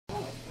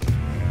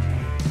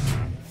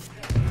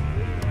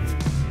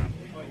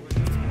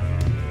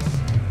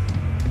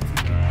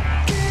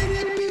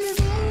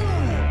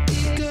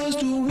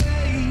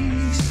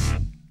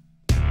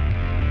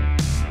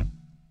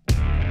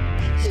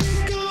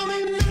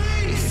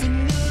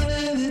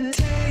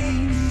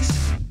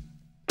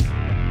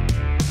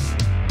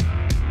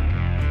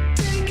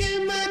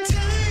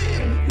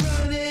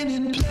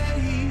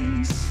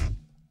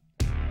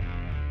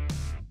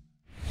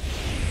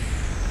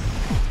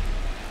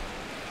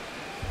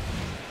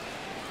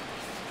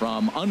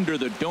From under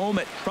the dome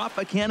at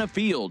Tropicana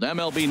Field,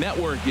 MLB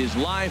Network is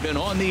live and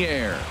on the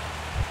air.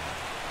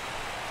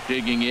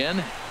 Digging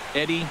in,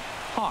 Eddie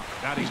Hawk.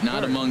 He's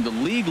not among the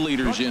league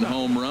leaders in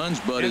home runs,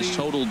 but his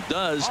total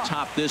does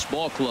top this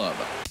ball club.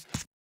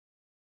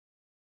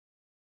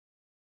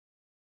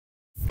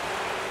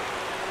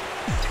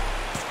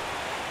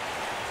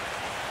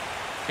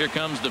 Here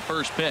comes the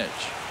first pitch.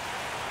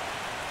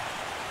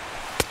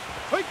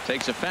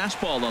 Takes a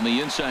fastball on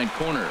the inside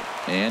corner.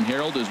 And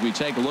Harold, as we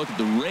take a look at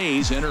the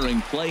Rays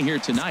entering play here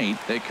tonight,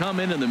 they come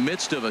in the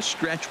midst of a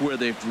stretch where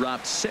they've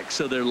dropped 6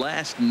 of their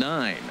last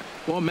 9.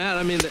 Well, Matt,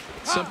 I mean, the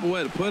simple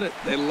way to put it,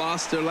 they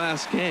lost their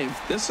last game.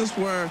 This is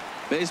where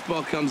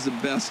baseball comes the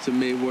best to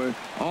me, where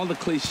all the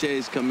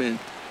cliches come in.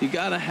 You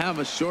got to have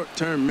a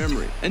short-term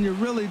memory, and you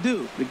really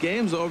do. The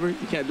game's over.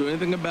 You can't do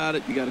anything about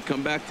it. You got to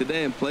come back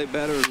today and play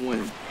better and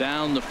win.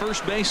 Down the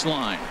first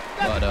baseline,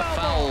 but a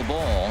foul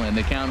ball, and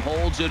the count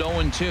holds at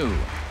 0-2.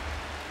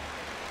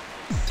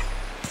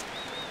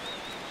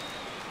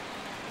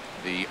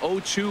 The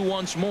 0-2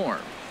 once more.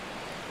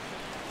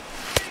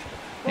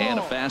 And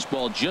a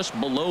fastball just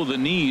below the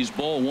knees,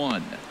 ball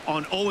 1.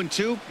 On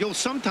 0-2, you'll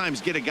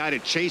sometimes get a guy to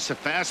chase a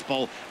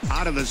fastball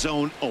out of the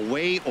zone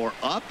away or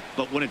up,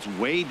 but when it's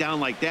way down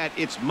like that,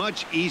 it's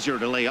much easier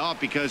to lay off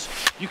because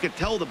you can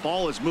tell the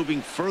ball is moving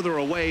further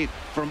away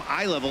from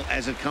eye level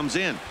as it comes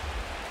in.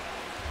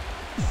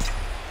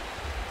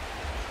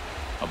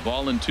 A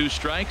ball and 2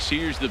 strikes.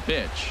 Here's the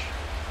pitch.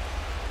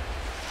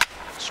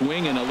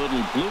 Swing and a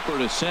little blooper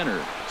to center.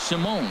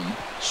 Simone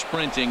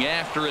sprinting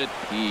after it.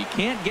 He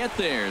can't get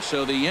there,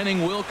 so the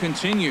inning will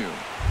continue.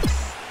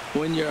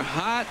 When you're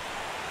hot,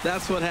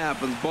 that's what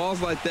happens.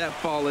 Balls like that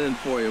fall in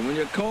for you. When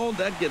you're cold,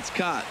 that gets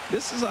caught.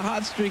 This is a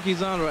hot streak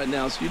he's on right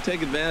now, so you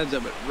take advantage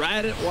of it.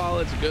 Ride it while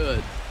it's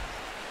good.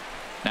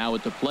 Now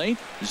at the plate,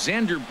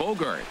 Xander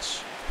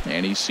Bogaerts.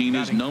 And he's seen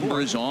his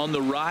numbers on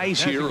the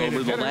rise here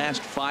over the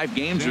last 5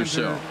 games or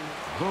so.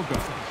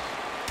 Bogaerts.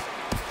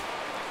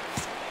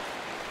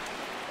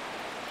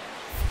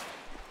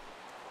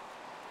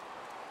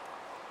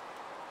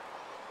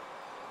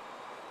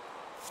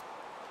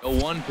 A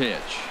 1 pitch.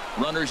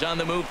 Runners on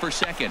the move for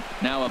second.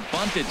 Now a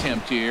bunt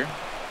attempt here.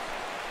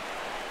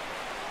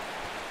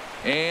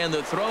 And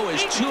the throw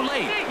is too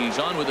late. He's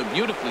on with a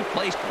beautifully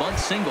placed bunt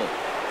single.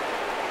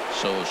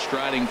 So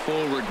striding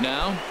forward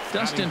now,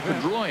 Dustin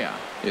Pedroia.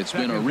 It's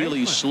been a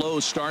really slow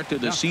start to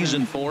the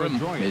season for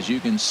him, as you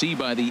can see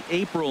by the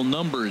April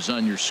numbers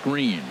on your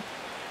screen.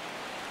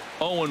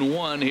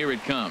 0-1, here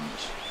it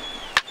comes.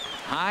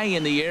 High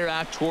in the air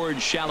out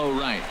towards shallow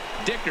right.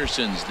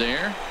 Dickerson's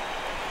there.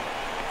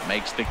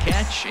 Makes the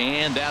catch,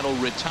 and that'll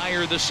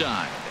retire the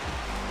side.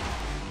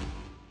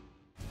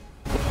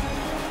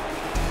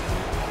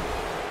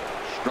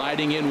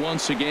 Striding in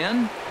once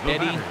again,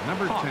 Eddie Batter,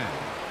 number Hawk. 10,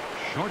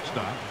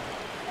 shortstop,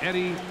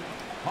 Eddie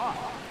Hawk.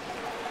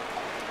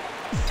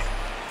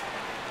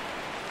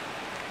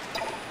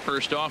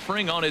 First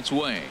offering on its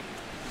way.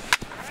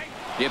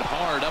 Hit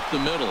hard up the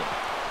middle.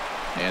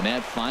 And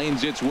that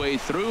finds its way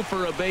through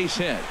for a base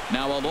hit.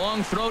 Now a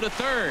long throw to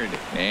third.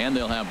 And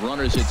they'll have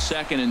runners at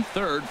second and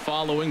third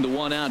following the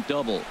 1-out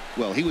double.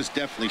 Well, he was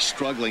definitely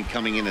struggling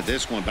coming into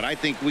this one, but I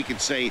think we could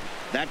say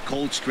that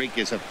cold streak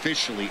is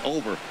officially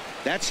over.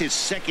 That's his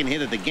 2nd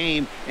hit of the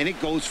game, and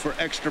it goes for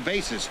extra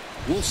bases.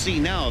 We'll see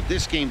now if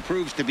this game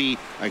proves to be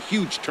a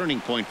huge turning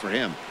point for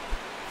him.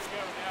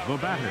 The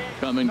batter,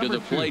 coming to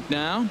the plate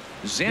now,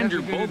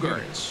 Xander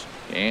Bogaerts.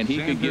 And he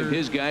could give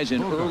his guys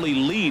an early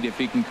lead if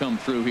he can come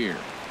through here.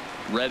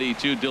 Ready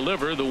to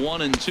deliver the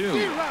 1-2.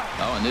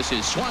 Oh, and this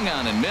is swung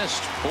on and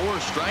missed. 4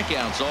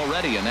 strikeouts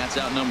already, and that's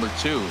out number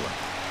 2.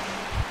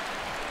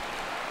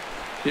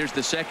 Here's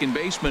the second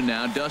baseman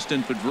now,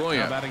 Dustin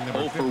Pedroia.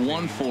 0 for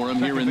 1 for him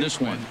here in this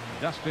one.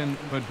 Dustin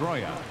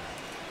Pedroia.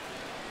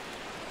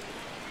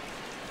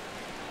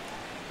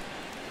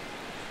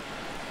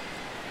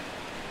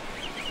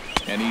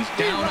 And he's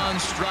down on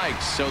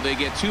strikes, so they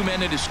get 2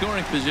 men into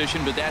scoring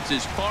position, but that's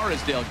as far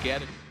as they'll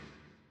get.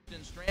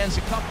 Strands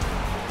a couple.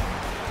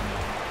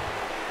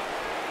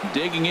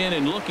 Digging in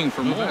and looking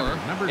for more,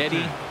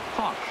 Eddie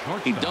Hawk.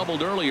 He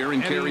doubled earlier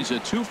and carries a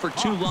 2 for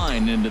 2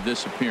 line into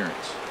this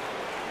appearance.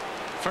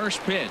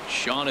 First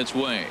pitch on its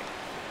way.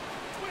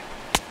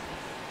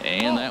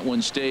 And that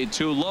one stayed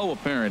too low,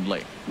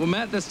 apparently. Well,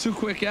 Matt, that's 2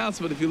 quick outs,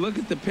 but if you look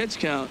at the pitch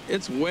count,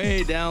 it's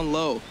way down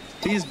low.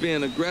 He's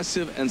being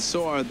aggressive, and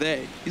so are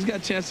they. He's got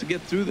a chance to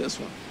get through this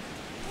one.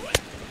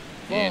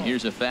 And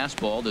here's a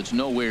fastball that's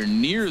nowhere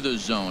near the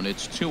zone.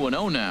 It's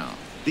 2-0 now.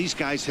 These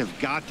guys have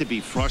got to be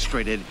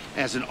frustrated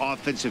as an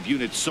offensive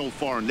unit so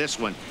far in this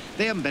one.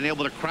 They haven't been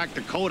able to crack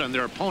the code on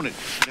their opponent.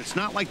 It's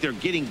not like they're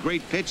getting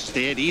great pitches to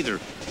hit either.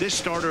 This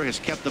starter has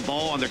kept the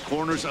ball on the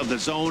corners of the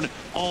zone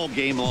all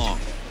game long.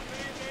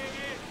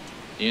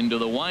 Into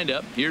the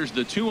windup. Here's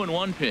the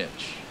 2-1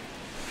 pitch.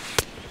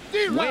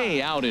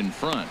 Way out in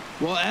front.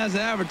 Well, as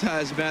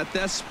advertised, Matt,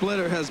 that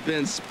splitter has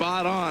been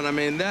spot on. I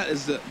mean, that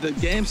is the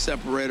game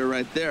separator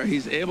right there.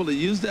 He's able to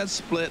use that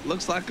split.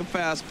 Looks like a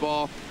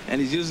fastball, and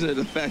he's using it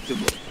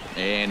effectively.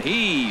 And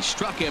he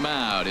struck him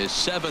out, his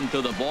 7th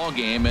of the ball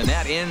game, and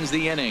that ends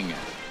the inning.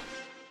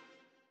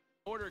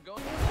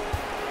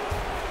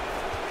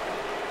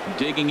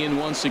 Digging in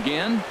once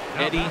again,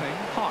 Eddie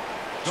Hawk,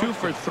 2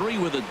 for 3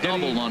 with a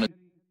double on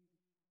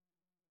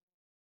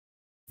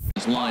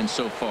his line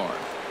so far.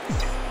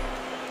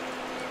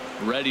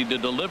 Ready to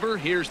deliver.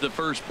 Here's the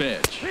first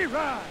pitch.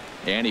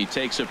 And he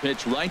takes a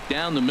pitch right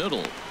down the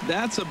middle.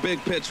 That's a big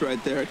pitch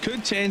right there. It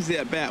could change the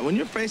at-bat. When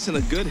you're facing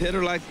a good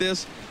hitter like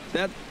this,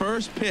 that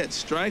first pitch,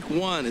 strike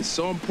one, is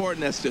so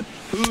important as to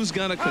who's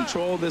going to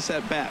control this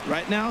at-bat.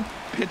 Right now,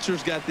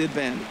 pitcher's got the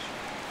advantage.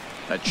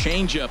 A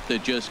changeup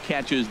that just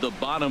catches the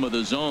bottom of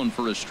the zone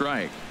for a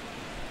strike.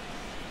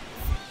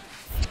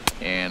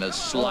 And a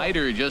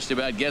slider just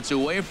about gets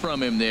away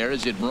from him there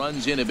as it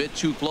runs in a bit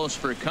too close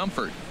for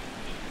comfort.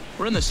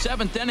 We're in the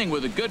 7th inning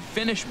with a good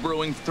finish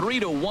brewing.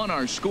 3-1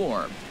 our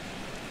score.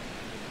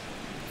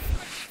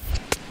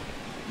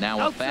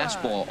 Now a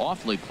fastball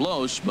awfully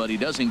close, but he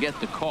doesn't get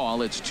the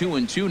call. It's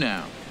 2-2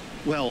 now.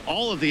 Well,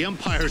 all of the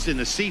umpires in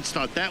the seats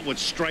thought that was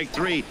strike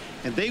 3,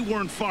 and they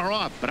weren't far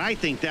off, but I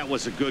think that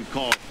was a good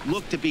call.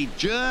 Looked to be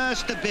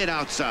just a bit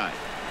outside.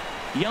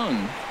 Young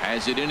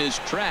has it in his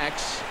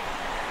tracks.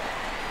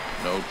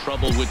 No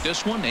trouble with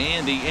this one,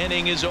 and the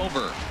inning is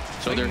over.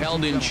 So they're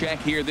held in check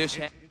here this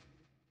half.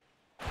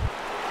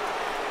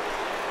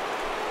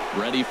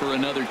 Ready for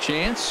another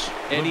chance.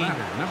 Eddie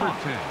number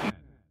 10.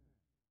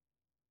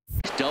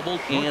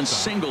 Doubled and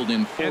singled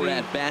in 4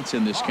 at-bats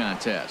in this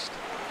contest.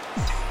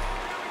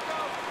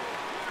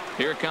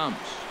 Here it comes.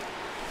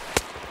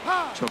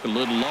 Took a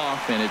little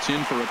off, and it's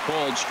in for a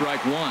called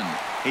strike 1.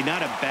 Hey,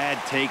 not a bad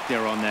take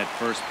there on that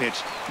first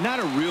pitch. Not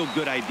a real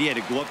good idea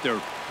to go up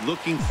there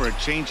looking for a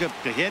changeup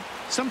to hit.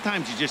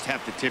 Sometimes you just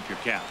have to tip your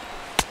cap.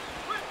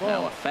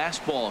 Now a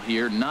fastball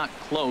here, not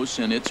close,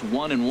 and it's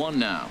 1-1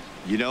 now.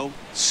 You know,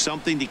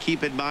 something to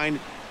keep in mind,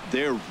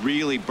 they're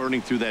really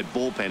burning through that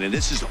bullpen, and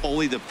this is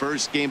only the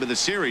first game of the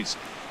series.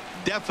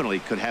 Definitely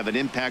could have an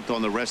impact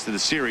on the rest of the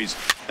series,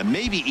 and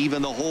maybe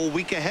even the whole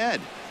week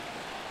ahead.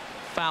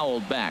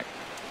 Fouled back.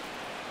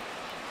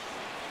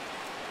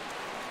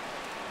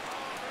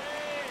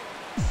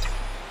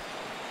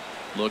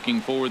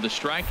 Looking for the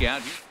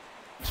strikeout.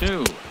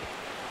 2.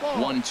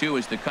 1-2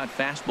 is the cut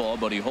fastball,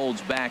 but he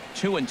holds back.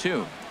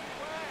 2-2.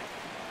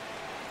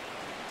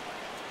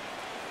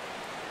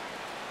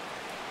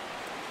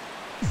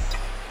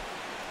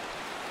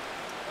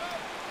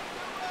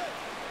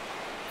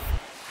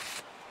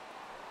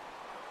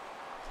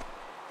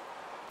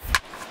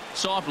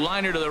 Soft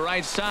liner to the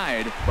right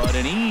side, but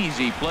an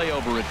easy play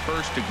over at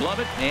first to glove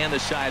it, and the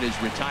side is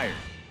retired.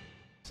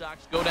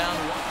 Sox go down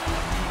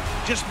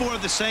 1. Just more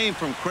of the same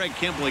from Craig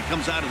Kimbrell. He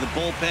comes out of the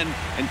bullpen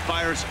and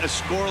fires a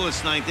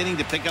scoreless 9th inning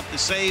to pick up the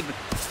save.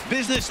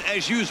 Business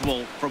as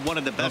usual from one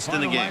of the best in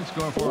the game.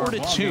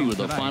 4-2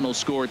 the final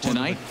score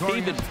tonight.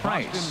 David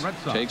Price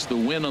takes the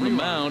win on the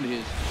mound.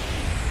 His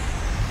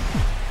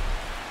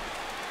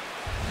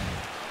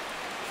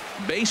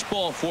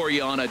baseball for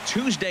you on a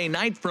Tuesday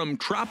night from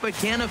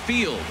Tropicana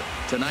Field.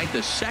 Tonight, the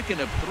 2nd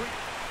of 3.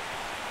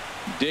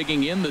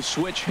 Digging in the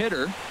switch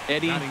hitter,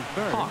 Eddie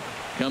Hawk.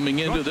 Coming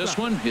into this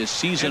one, his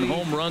season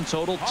home run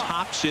total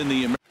tops in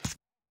the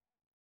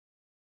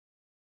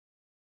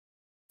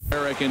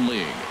American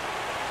League.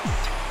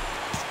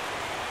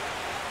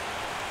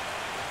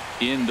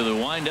 Into the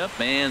windup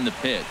and the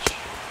pitch.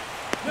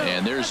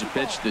 And there's a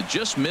pitch that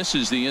just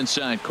misses the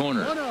inside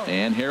corner.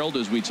 And Harold,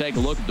 as we take a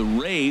look at the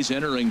Rays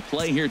entering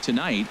play here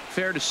tonight,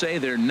 fair to say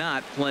they're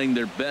not playing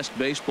their best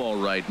baseball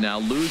right now.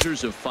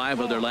 Losers of 5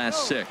 of their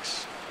last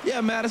 6. Yeah,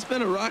 Matt, it's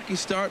been a rocky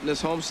start in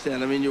this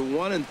homestand. I mean, you're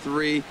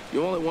 1-3.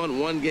 You only won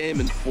 1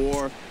 game in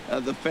 4.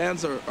 The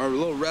fans are a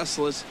little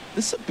restless.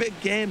 This is a big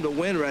game to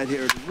win right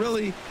here. To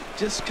really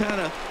just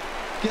kind of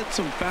get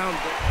some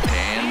foundation.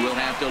 And we'll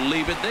have to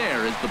leave it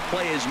there as the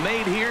play is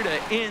made here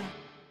to end.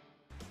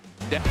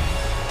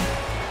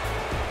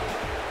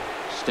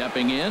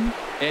 Stepping in,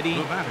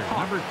 Eddie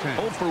Hawk. number 10.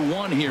 0 for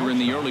 1 here in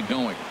the early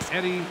going.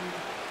 Eddie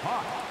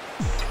Hawk.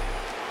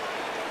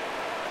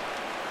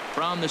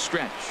 From the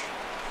stretch.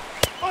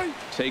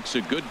 Takes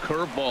a good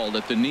curveball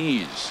at the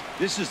knees.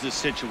 This is the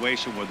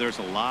situation where there's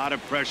a lot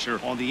of pressure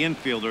on the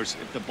infielders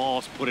if the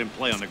ball's put in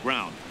play on the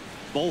ground.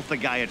 Both the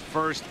guy at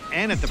first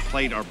and at the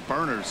plate are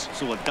burners,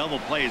 so a double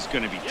play is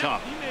going to be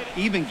tough.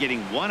 Even getting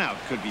 1 out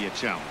could be a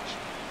challenge.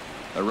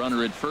 A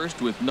runner at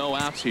first with no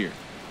outs here.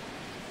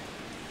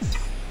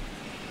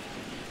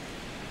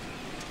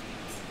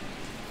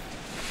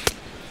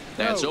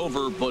 That's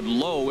over, but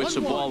low. It's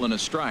a ball and a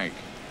strike.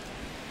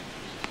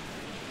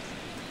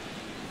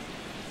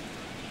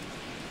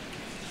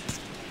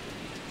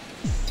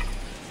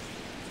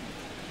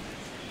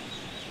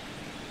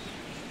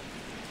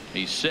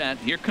 He's set.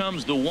 Here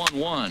comes the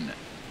 1-1.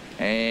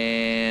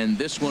 And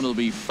this one will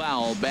be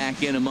foul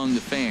back in among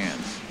the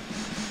fans.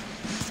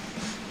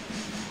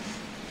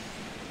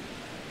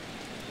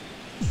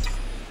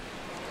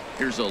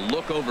 Here's a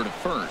look over to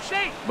first,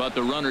 but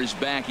the runner's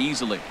back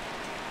easily.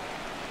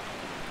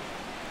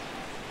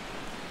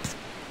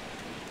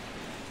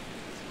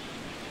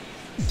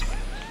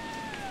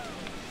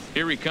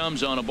 Here he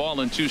comes on a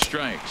ball and 2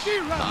 strikes.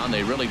 And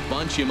they really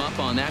bunch him up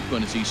on that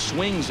one as he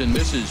swings and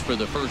misses for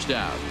the first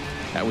out.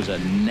 That was a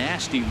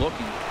nasty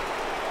looking.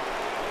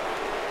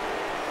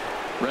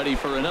 Ready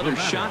for another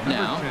shot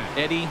now.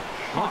 Eddie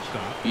Hawk.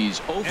 He's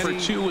 0 for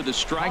 2 with a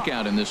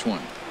strikeout in this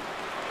one.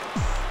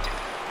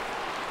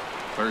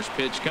 First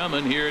pitch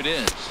coming. Here it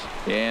is.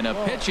 And a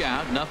pitch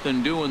out.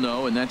 Nothing doing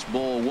though, and that's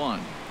ball 1.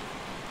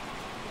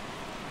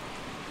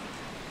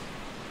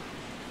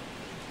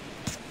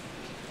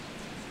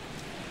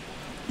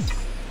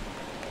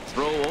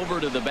 Throw over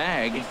to the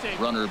bag.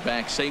 Runner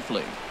back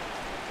safely.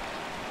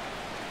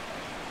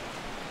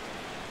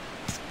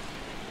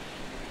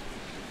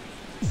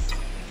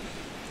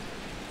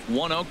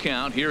 One 0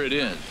 count. Here it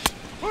is.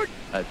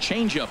 A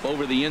changeup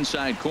over the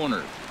inside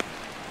corner.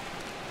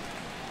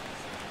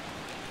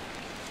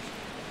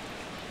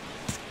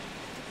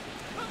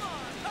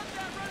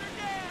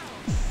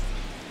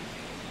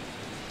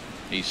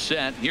 He's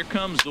set. Here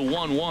comes the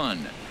 1-1.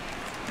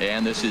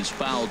 And this is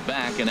fouled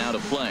back and out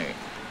of play.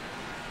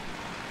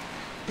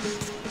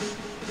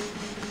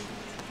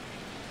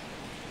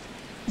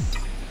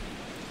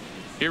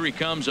 Here he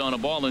comes on a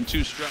ball and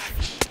 2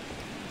 strikes.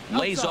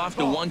 Lays off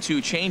the 1-2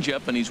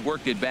 changeup, and he's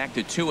worked it back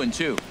to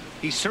 2-2.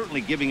 He's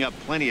certainly giving up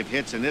plenty of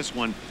hits in this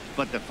one,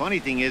 but the funny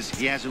thing is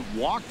he hasn't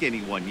walked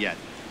anyone yet.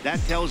 That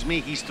tells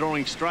me he's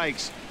throwing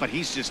strikes, but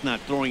he's just not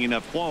throwing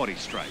enough quality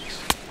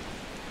strikes.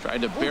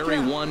 Tried to bury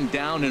one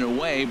down and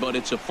away, but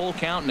it's a full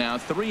count now.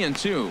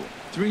 3-2.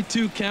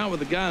 3-2 count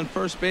with a guy on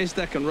first base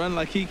that can run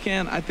like he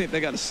can. I think they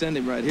got to send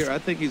him right here. I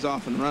think he's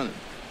off and running.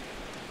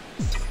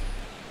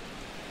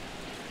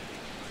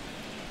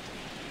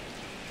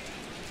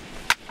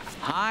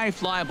 High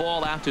fly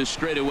ball out to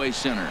straightaway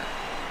center.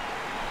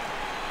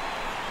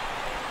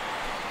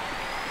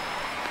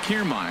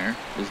 Kiermaier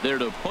is there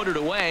to put it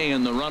away,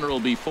 and the runner will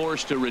be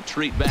forced to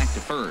retreat back to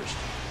first.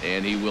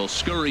 And he will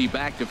scurry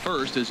back to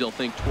first as he'll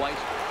think twice.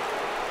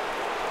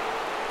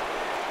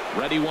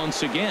 Ready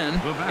once again.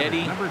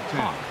 Eddie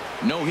Hawk.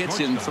 No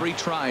hits in 3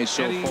 tries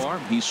so far.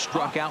 He's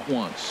struck out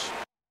once.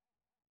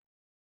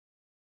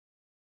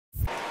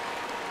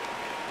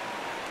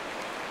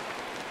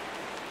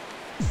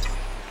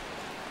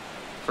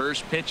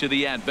 First pitch of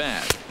the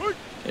at-bat.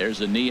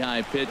 There's a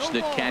knee-high pitch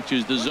that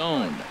catches the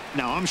zone.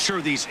 Now, I'm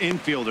sure these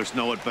infielders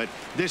know it, but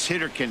this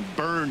hitter can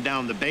burn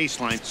down the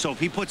baseline. So if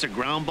he puts a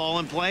ground ball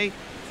in play,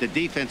 the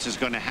defense is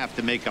going to have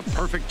to make a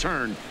perfect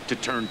turn to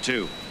turn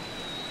 2.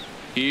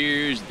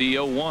 Here's the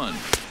 0-1.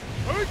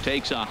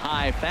 Takes a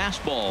high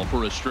fastball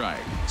for a strike.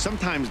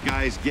 Sometimes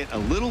guys get a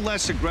little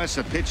less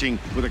aggressive pitching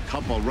with a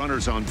couple of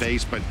runners on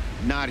base, but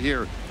not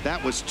here.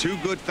 That was 2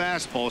 good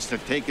fastballs to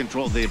take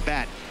control of the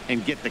bat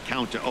and get the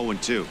count to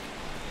 0-2.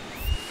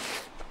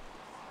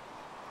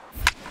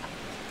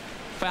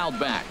 Fouled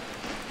back.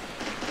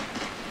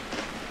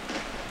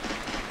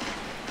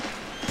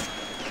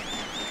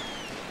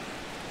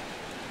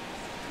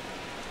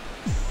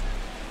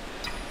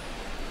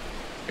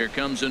 Here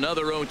comes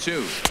another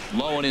 0-2.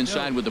 Low and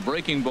inside with the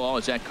breaking ball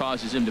as that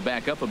causes him to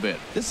back up a bit.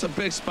 This is a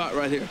big spot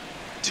right here.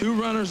 2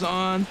 runners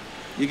on.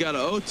 You got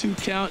an 0-2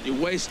 count. You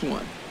waste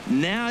one.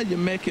 Now you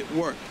make it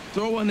work.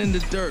 Throw one in the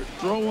dirt.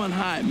 Throw one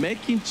high. Make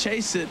him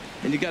chase it,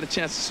 and you got a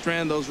chance to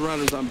strand those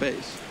runners on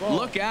base.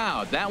 Look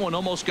out. That one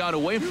almost got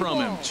away from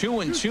him.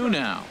 2-2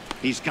 now.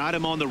 He's got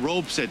him on the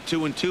ropes at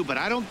 2-2, but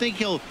I don't think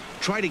he'll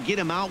try to get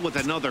him out with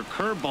another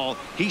curveball.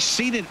 He's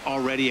seen it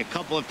already a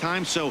couple of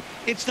times, so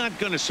it's not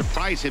going to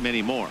surprise him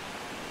anymore.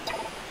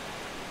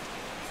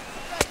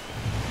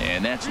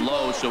 And that's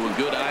low, so a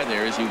good eye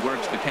there as he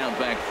works the count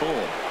back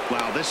full.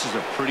 Wow, this is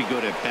a pretty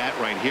good at bat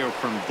right here,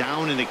 from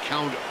down in the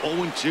count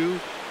 0-2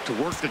 to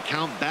work the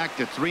count back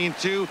to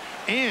 3-2,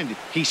 and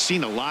he's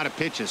seen a lot of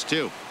pitches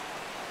too.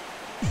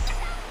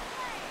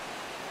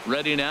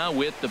 Ready now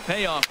with the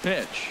payoff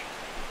pitch.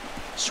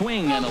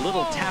 Swing and a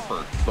little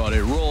tapper, but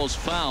it rolls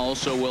foul,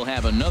 so we'll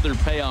have another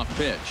payoff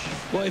pitch.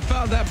 Well, he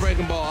fouled that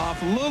breaking ball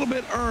off a little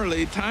bit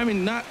early.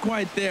 Timing not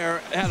quite there.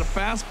 Had a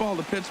fastball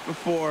to pitch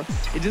before.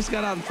 He just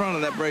got out in front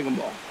of that breaking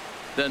ball.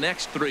 The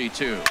next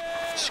 3-2.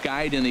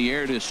 Skied in the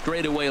air to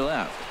straightaway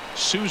left.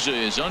 Souza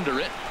is under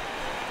it.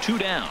 2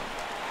 down.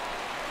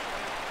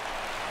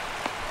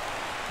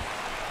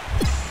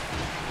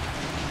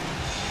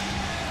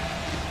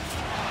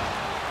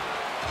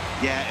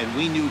 Yeah, and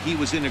we knew he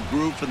was in a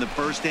groove from the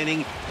first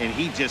inning, and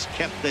he just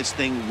kept this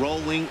thing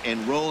rolling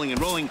and rolling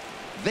and rolling.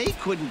 They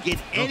couldn't get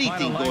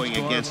anything going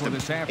against him.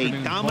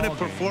 A dominant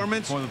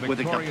performance with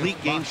a complete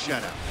game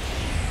shutout.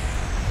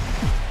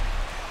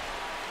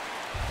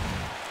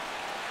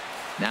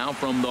 Now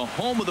from the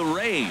home of the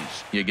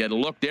Rays, you get a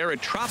look there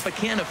at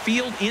Tropicana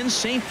Field in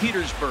St.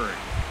 Petersburg.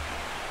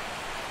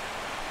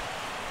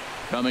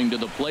 Coming to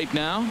the plate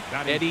now,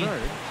 Eddie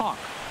Hawk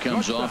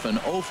comes off an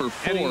 0 for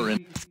 4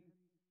 in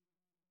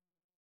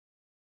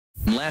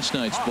last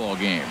night's ball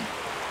game.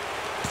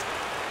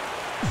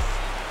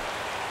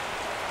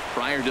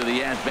 Prior to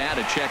the at-bat,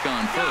 a check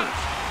on first.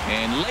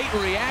 And late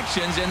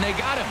reactions, and they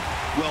got him.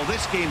 Well,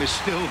 this game is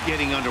still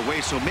getting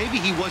underway, so maybe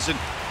he wasn't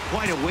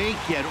quite awake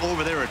yet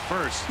over there at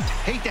first.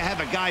 Hate to have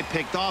a guy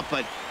picked off,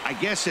 but I I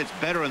guess it's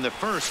better in the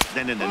first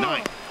than in the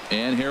ninth.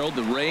 And Harold,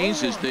 the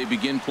Rays, as they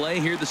begin play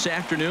here this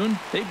afternoon,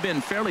 they've been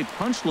fairly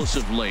punchless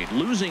of late,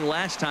 losing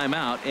last time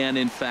out and,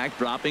 in fact,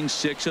 dropping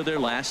 6 of their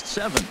last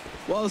 7.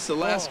 Well, it's the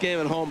last game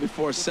at home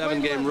before a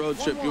 7-game road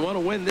trip. You want to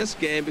win this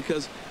game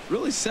because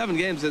really 7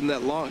 games isn't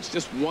that long. It's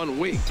just 1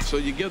 week. So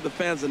you give the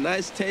fans a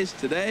nice taste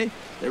today.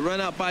 They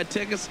run out, buy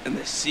tickets, and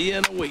they see you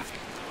in a week.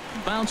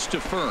 Bounce to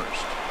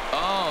first.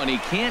 Oh, and he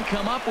can't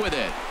come up with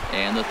it.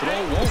 And the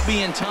throw won't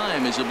be in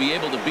time as he'll be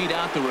able to beat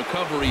out the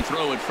recovery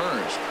throw at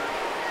first.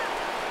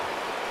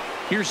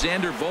 Here's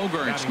Xander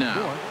Bogaerts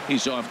now.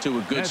 He's off to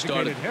a good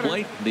start at the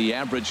plate. The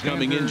average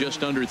coming in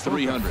just under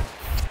 300.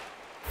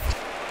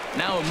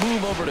 Now a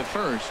move over to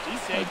first.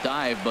 A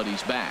dive, but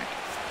he's back.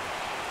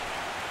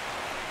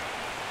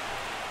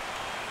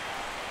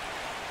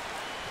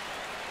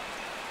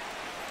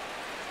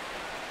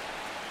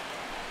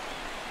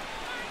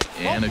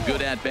 And a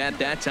good at-bat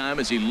that time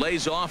as he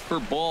lays off for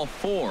ball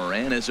 4.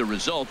 And as a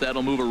result,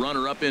 that'll move a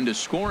runner up into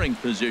scoring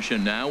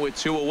position now with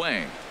 2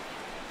 away.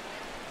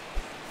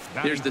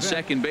 Here's the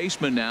second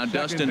baseman now,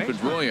 Dustin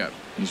Pedroia.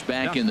 He's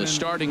back in the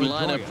starting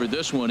lineup for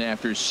this one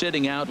after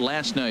sitting out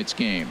last night's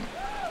game.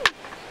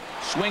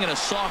 Swinging a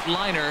soft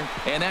liner,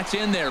 and that's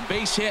in there.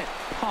 Base hit.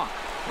 Hawk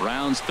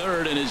rounds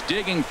third and is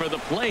digging for the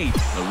plate.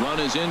 The run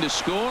is in to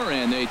score,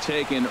 and they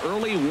take an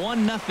early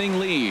 1-0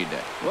 lead.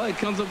 Well, he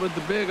comes up with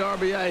the big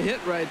RBI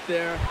hit right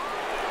there.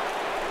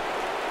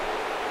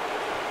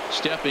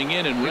 Stepping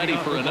in and ready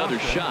for another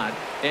shot,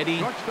 Eddie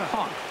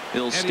Hawk.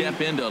 He'll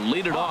step in to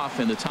lead it off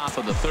in the top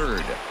of the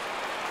third.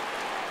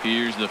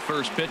 Here's the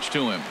first pitch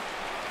to him.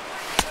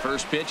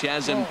 First pitch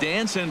has him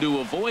dancing to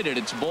avoid it.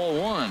 It's ball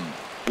 1.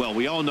 Well,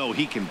 we all know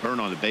he can burn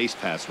on the base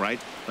pass, right?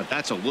 But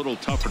that's a little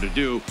tougher to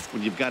do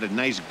when you've got a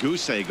nice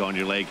goose egg on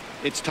your leg.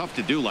 It's tough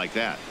to do like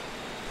that.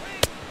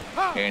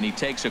 And he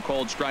takes a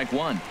called strike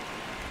 1.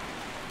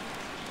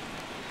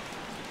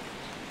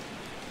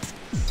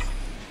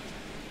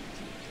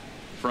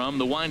 From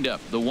the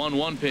windup, the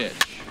 1-1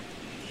 pitch.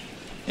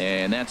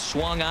 And that's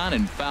swung on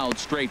and fouled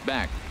straight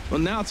back. Well,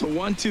 now it's a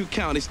 1-2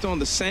 count. He's throwing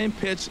the same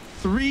pitch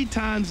 3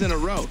 times in a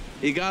row.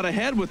 He got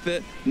ahead with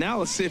it. Now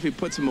let's see if he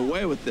puts him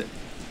away with it.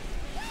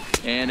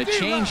 And a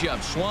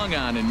changeup swung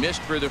on and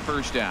missed for the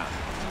first out.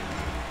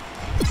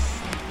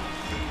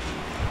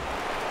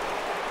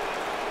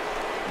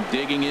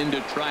 Digging in to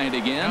try it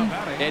again,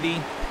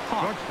 Eddie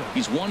Hawk.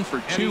 He's 1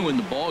 for 2 in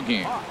the ball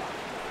game.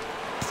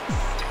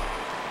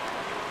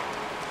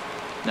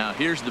 Now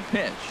here's the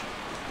pitch.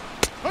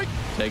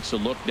 Takes a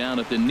look down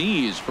at the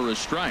knees for a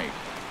strike.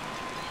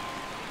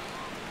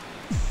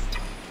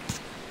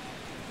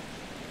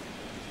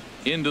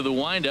 Into the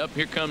windup.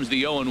 Here comes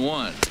the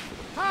 0-1.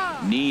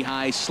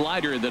 Knee-high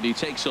slider that he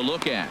takes a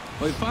look at.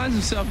 Well, he finds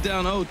himself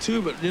down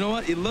 0-2, but you know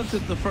what? He looked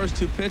at the first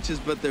 2 pitches,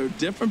 but they're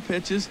different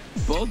pitches,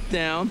 both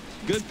down.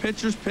 Good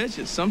pitchers'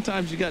 pitches.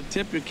 Sometimes you got to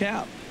tip your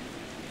cap.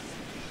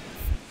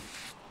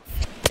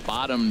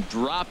 Bottom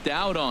dropped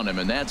out on him,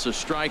 and that's a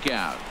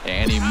strikeout.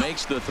 And he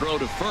makes the throw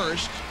to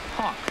first.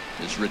 Hawk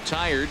is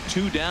retired,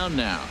 2 down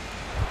now.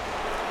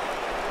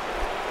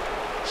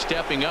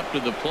 Stepping up to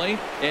the plate,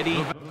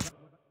 Eddie.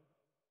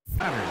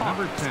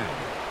 Number 10,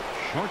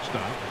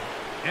 shortstop,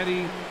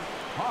 Eddie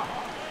Hawk.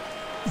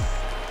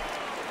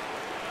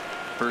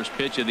 First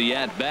pitch of the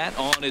at-bat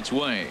on its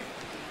way.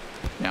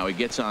 Now he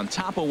gets on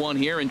top of one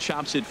here and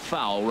chops it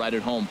foul right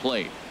at home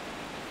plate.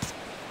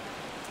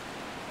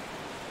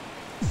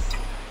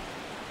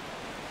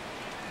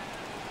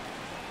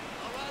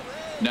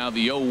 Now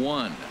the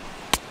 0-1.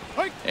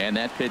 And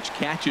that pitch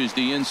catches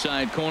the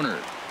inside corner.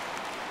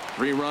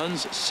 3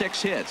 runs,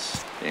 6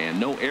 hits, and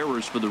no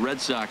errors for the Red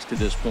Sox to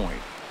this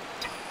point.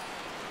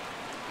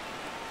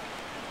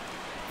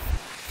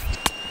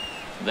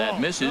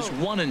 That misses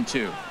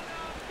 1-2.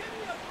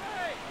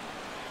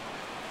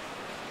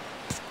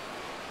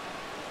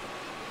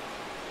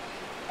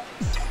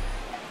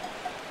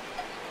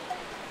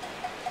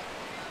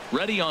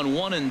 Ready on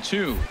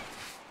 1-2.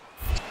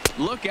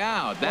 Look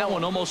out. That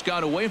one almost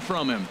got away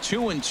from him.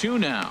 2-2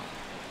 now.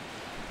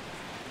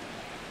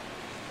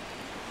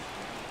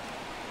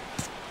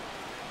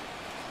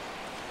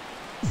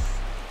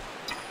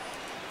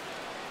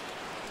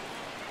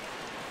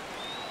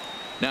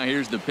 Now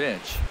here's the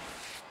pitch.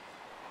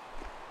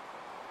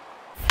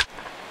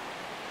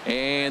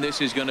 And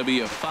this is going to be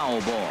a foul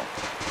ball.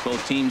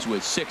 Both teams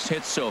with 6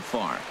 hits so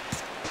far.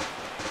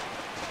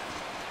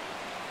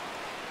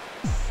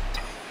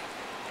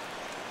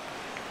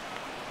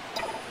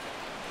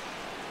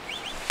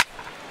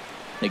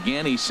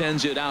 Again, he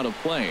sends it out of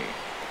play.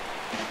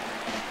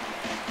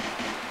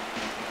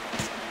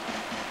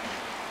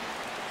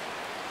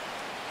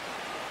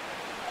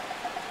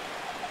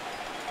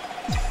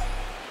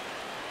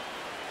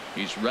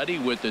 He's ready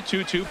with the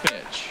 2-2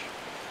 pitch.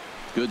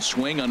 Good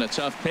swing on a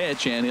tough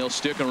pitch, and he'll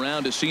stick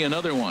around to see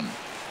another one.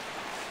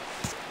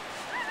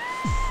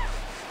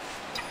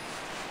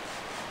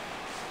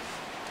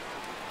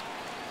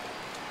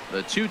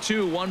 The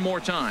 2-2 one more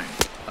time.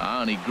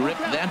 And he gripped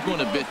that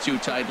one a bit too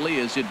tightly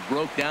as it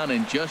broke down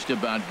and just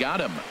about got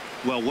him.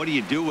 Well, what do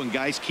you do when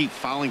guys keep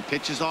fouling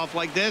pitches off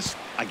like this?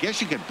 I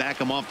guess you could back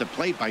them off the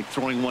plate by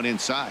throwing one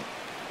inside.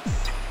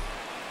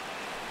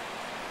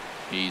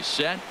 He's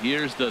set.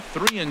 Here's the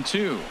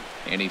 3-2.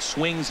 And he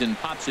swings and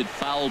pops it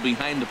foul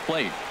behind the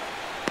plate.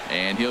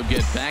 And he'll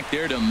get back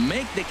there to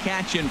make the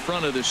catch in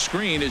front of the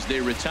screen as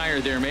they retire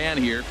their man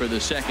here for the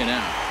second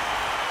out.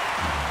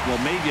 Well,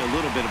 maybe a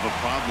little bit of a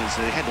problem is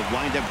they had to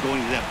wind up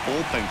going to that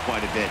bullpen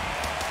quite a bit.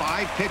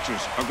 5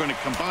 pitchers are going to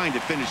combine to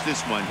finish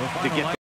this one to get